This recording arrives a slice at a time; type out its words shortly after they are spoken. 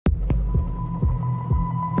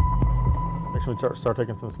Next we start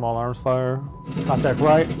taking some small arms fire. Contact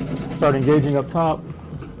right, start engaging up top,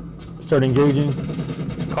 start engaging.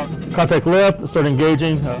 Contact left, start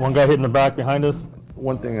engaging. One guy hitting the back behind us.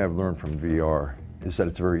 One thing I've learned from VR is that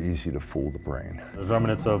it's very easy to fool the brain. There's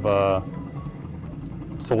remnants of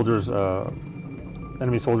soldiers,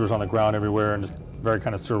 enemy soldiers on the ground everywhere, and just very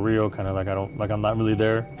kind of surreal, kind of like I'm not really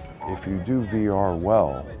there. If you do VR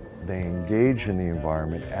well, they engage in the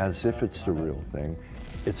environment as if it's the real thing.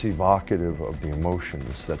 It's evocative of the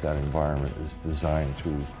emotions that that environment is designed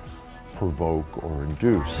to provoke or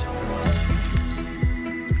induce.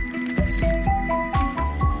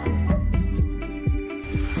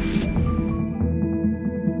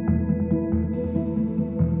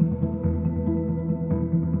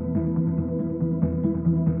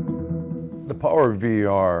 The power of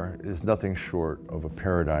VR is nothing short of a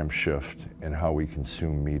paradigm shift in how we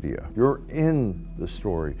consume media. You're in the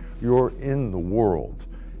story, you're in the world,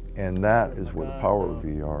 and that is where the power of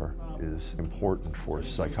VR is important for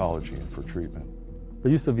psychology and for treatment. The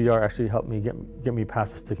use of VR actually helped me get me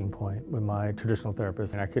past a sticking point with my traditional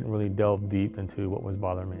therapist, and I couldn't really delve deep into what was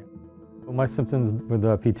bothering me. My symptoms with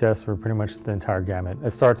PTSD were pretty much the entire gamut.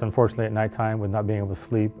 It starts, unfortunately, at nighttime with not being able to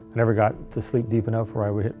sleep. I never got to sleep deep enough where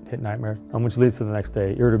I would hit nightmares, which leads to the next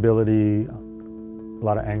day. Irritability, a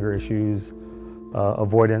lot of anger issues,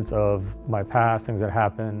 avoidance of my past, things that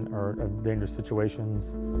happen, or of dangerous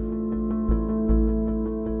situations.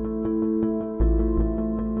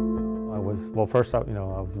 Well, first out,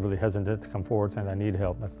 I was really hesitant to come forward saying I need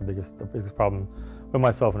help. That's the biggest problem with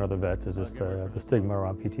myself and other vets is just the stigma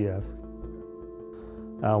around PTSD.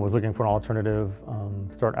 I was looking for an alternative,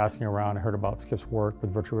 started asking around. I heard about Skip's work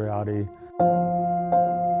with virtual reality.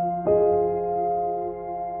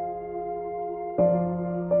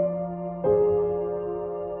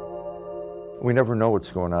 We never know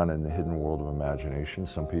what's going on in the hidden world of imagination.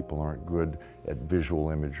 Some people aren't good at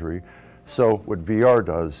visual imagery. So what VR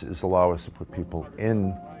does is allow us to put people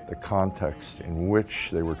in the context in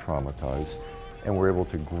which they were traumatized, and we're able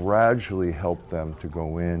to gradually help them to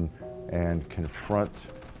go in and confront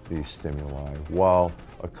these stimuli while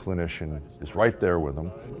a clinician is right there with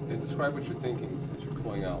them. Okay, describe what you're thinking as you're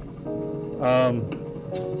pulling out.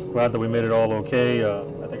 Glad that we made it all okay.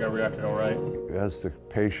 I think I reacted all right. As the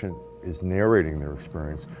patient is narrating their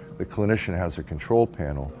experience, the clinician has a control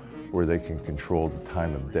panel where they can control the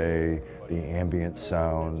time of day, the ambient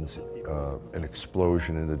sounds, an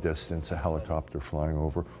explosion in the distance, a helicopter flying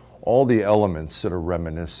over, all the elements that are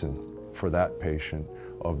reminiscent for that patient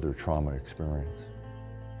of their trauma experience.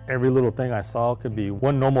 Every little thing I saw could be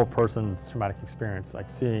one normal person's traumatic experience, like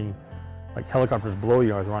seeing helicopters blow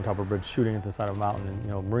you as we're on top of a bridge shooting into the side of a mountain,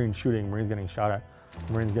 and Marines shooting, Marines getting shot at,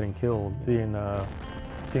 Marines getting killed, seeing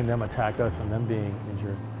them attack us and them being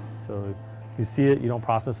injured. So you see it, you don't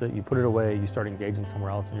process it, you put it away, you start engaging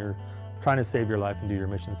somewhere else, and you're trying to save your life and do your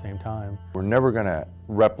mission at the same time. We're never going to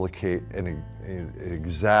replicate an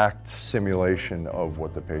exact simulation of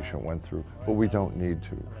what the patient went through, but we don't need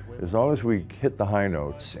to. As long as we hit the high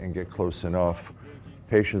notes and get close enough,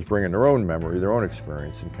 patients bring in their own memory, their own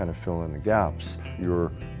experience, and kind of fill in the gaps. You're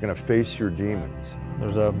going to face your demons.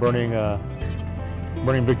 There's burning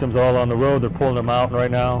victims all on the road. They're pulling them out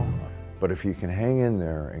right now. But if you can hang in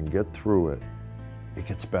there and get through it, it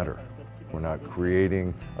gets better. We're not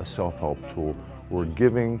creating a self-help tool. We're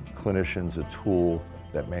giving clinicians a tool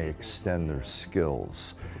that may extend their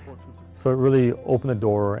skills. So it really opened the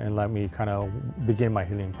door and let me kind of begin my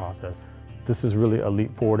healing process. This is really a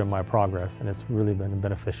leap forward in my progress, and it's really been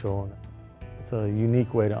beneficial. It's a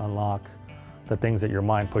unique way to unlock the things that your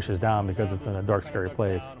mind pushes down because it's in a dark, scary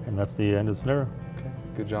place. And that's the end of the scenario. Okay,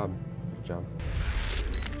 good job. Good job.